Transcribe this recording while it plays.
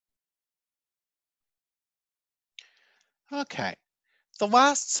Okay, the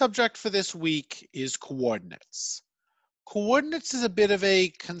last subject for this week is coordinates. Coordinates is a bit of a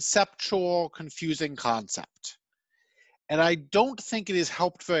conceptual, confusing concept. And I don't think it is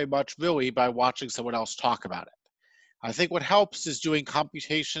helped very much really by watching someone else talk about it. I think what helps is doing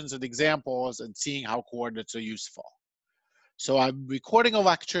computations and examples and seeing how coordinates are useful. So I'm recording a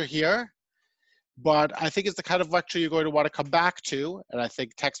lecture here, but I think it's the kind of lecture you're going to want to come back to. And I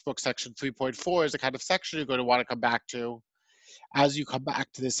think textbook section 3.4 is the kind of section you're going to want to come back to as you come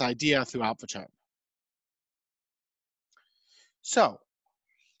back to this idea throughout the term. So,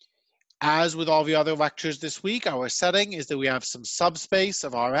 as with all the other lectures this week, our setting is that we have some subspace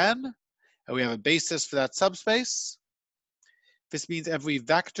of Rn, and we have a basis for that subspace. This means every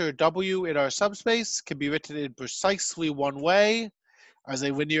vector W in our subspace can be written in precisely one way as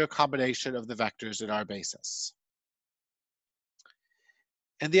a linear combination of the vectors in our basis.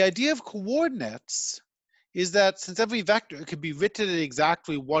 And the idea of coordinates is that since every vector can be written in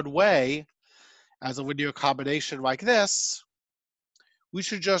exactly one way as a linear combination like this, we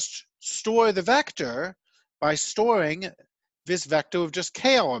should just store the vector by storing this vector with just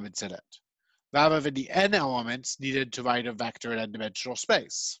k elements in it, rather than the n elements needed to write a vector in n-dimensional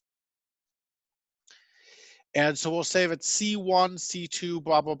space. And so we'll say that C1, C2,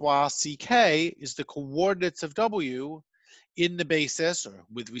 blah, blah, blah, CK is the coordinates of W in the basis, or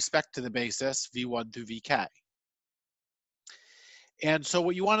with respect to the basis, V1 through VK. And so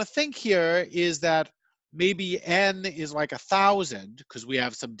what you want to think here is that maybe n is like 1,000, because we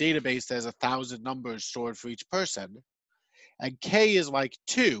have some database that has 1,000 numbers stored for each person. And k is like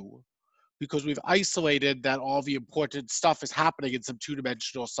 2, because we've isolated that all the important stuff is happening in some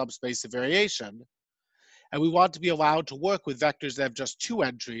two-dimensional subspace of variation. And we want to be allowed to work with vectors that have just 2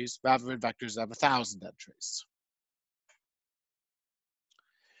 entries rather than vectors that have 1,000 entries.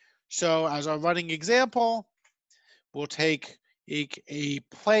 So as our running example, we'll take a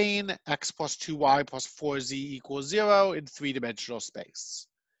plane x plus 2y plus 4z equals 0 in 3-dimensional space.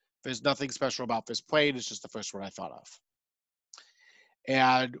 There's nothing special about this plane, it's just the first one I thought of.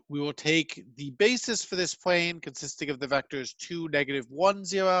 And we will take the basis for this plane consisting of the vectors 2, -1,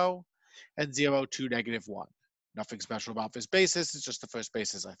 0, and 0, 2, -1. Nothing special about this basis, it's just the first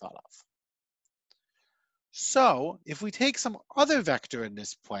basis I thought of. So if we take some other vector in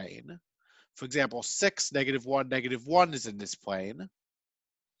this plane, for example, 6, -1, -1 is in this plane.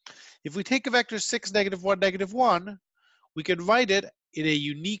 If we take a vector 6, -1, -1, we can write it in a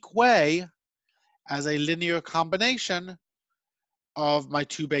unique way as a linear combination of my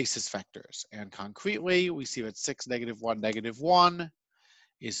 2 basis vectors. And concretely, we see that 6, -1, -1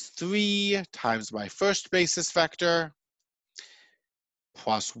 is 3 times my first basis vector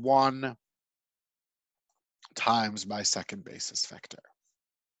plus 1 times my second basis vector.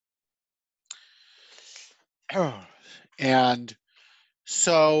 And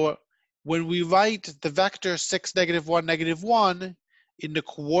so when we write the vector 6, -1, -1 in the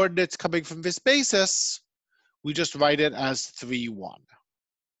coordinates coming from this basis, we just write it as 3, 1.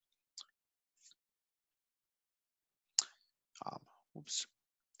 Oops.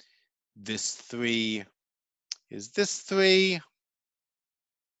 This 3 is this 3.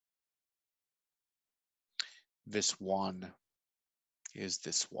 This 1 is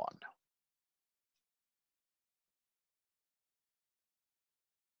this 1.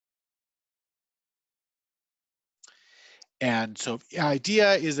 And so the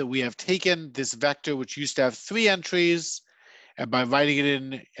idea is that we have taken this vector, which used to have 3 entries, and by writing it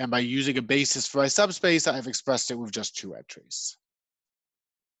in and by using a basis for my subspace, I've expressed it with just 2 entries.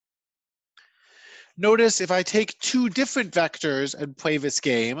 Notice if I take 2 different vectors and play this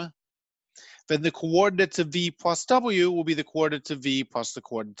game, then the coordinates of V plus W will be the coordinates of V plus the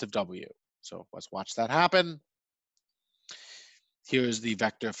coordinates of W. So let's watch that happen. Here's the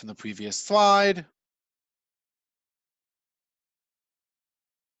vector from the previous slide.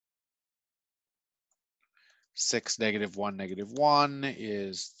 Six, -1, -1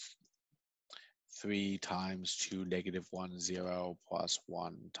 is 3 times 2, -1, 0 plus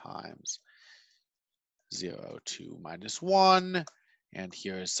 1 times 0, 2, -1. And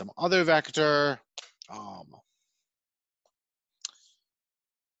here is some other vector.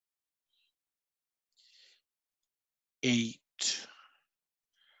 8,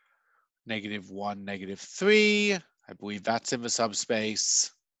 -1, -3. I believe that's in the subspace.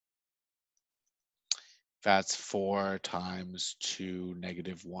 That's 4 times 2,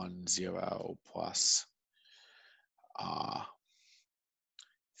 -1, 0 plus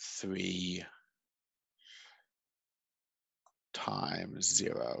 3 times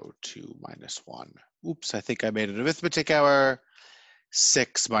 0, 2, -1. Oops, I think I made an arithmetic error.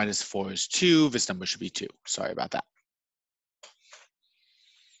 6 minus 4 is 2. This number should be 2. Sorry about that.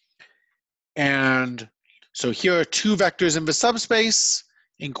 And so here are two vectors in the subspace.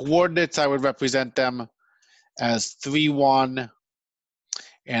 In coordinates, I would represent them as 3, 1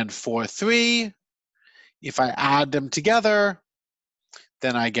 and 4, 3. If I add them together,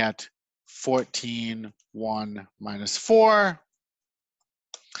 then I get 14, 1 minus 4.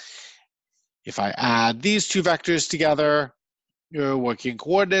 If I add these two vectors together, working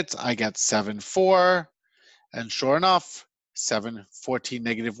coordinates, I get 7, 4. And sure enough, 7, 14,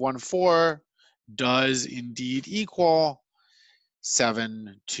 negative 1, 4 does indeed equal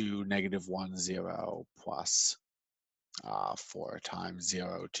 7, 2, negative 1, 0 plus 4 times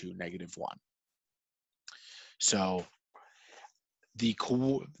 0, 2, negative 1. So the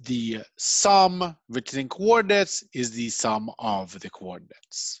sum written in coordinates is the sum of the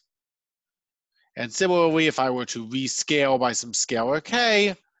coordinates. And similarly, if I were to rescale by some scalar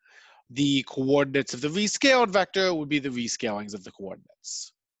k, the coordinates of the rescaled vector would be the rescalings of the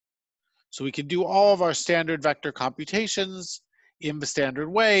coordinates. So we can do all of our standard vector computations in the standard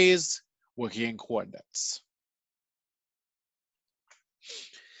ways, working in coordinates.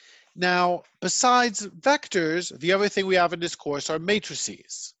 Now, besides vectors, the other thing we have in this course are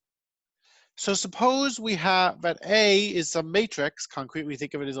matrices. So suppose we have that A is some matrix, concretely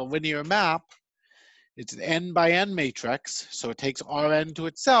think of it as a linear map. It's an n by n matrix, so it takes Rn to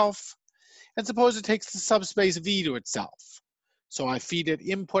itself. And suppose it takes the subspace V to itself. So I feed it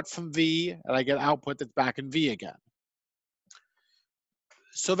input from V, and I get output that's back in V again.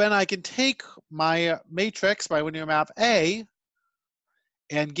 So then I can take my matrix, my linear map A,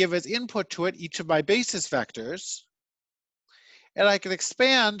 and give as input to it each of my basis vectors. And I can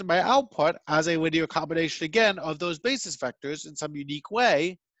expand my output as a linear combination again of those basis vectors in some unique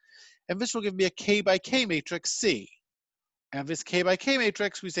way. And this will give me a K by K matrix C. And this K by K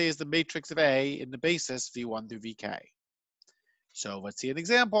matrix we say is the matrix of A in the basis V1 through Vk. So let's see an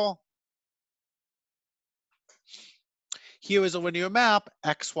example. Here is a linear map,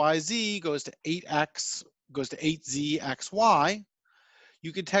 x, y, z goes to 8x, goes to 8z, x, y.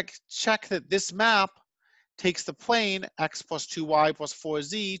 You can check that this map takes the plane x plus 2y plus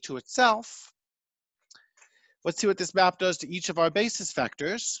 4z to itself. Let's see what this map does to each of our basis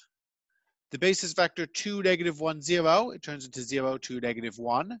vectors. The basis vector 2, negative 1, 0, it turns into 0, 2, negative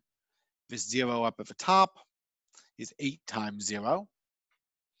 1. This 0 up at the top is 8 times 0.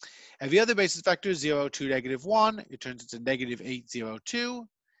 And the other basis vector 0, 2, negative 1, it turns into negative 8, 0, 2.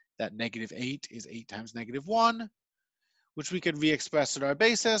 That negative 8 is 8 times negative 1, which we can re-express in our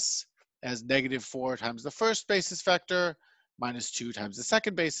basis as negative 4 times the first basis vector minus 2 times the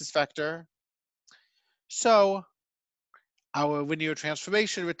second basis vector. So our linear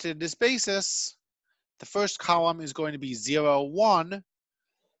transformation written in this basis, the first column is going to be 0, 1,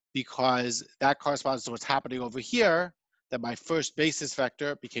 because that corresponds to what's happening over here, that my first basis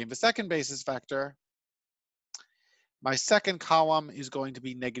vector became the second basis vector. My second column is going to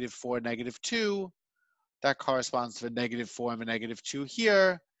be negative 4, negative 2. That corresponds to the negative 4 and the negative 2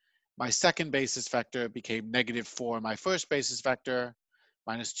 here. My second basis vector became negative 4, my first basis vector,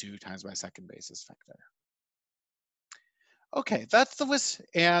 minus 2 times my second basis vector. Okay, that's the list.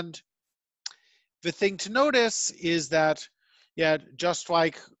 And the thing to notice is that, yeah, just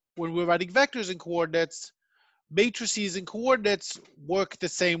like when we're writing vectors and coordinates, matrices and coordinates work the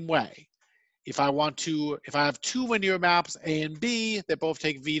same way. If I have two linear maps, A and B, that both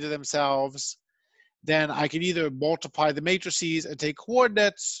take V to themselves, then I can either multiply the matrices and take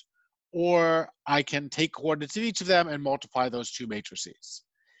coordinates, or I can take coordinates of each of them and multiply those two matrices.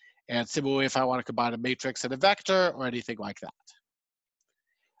 And similarly, if I want to combine a matrix and a vector or anything like that.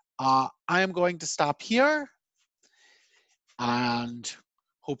 I am going to stop here and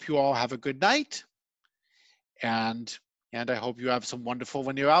hope you all have a good night. And I hope you have some wonderful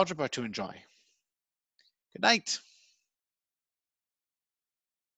linear algebra to enjoy. Good night.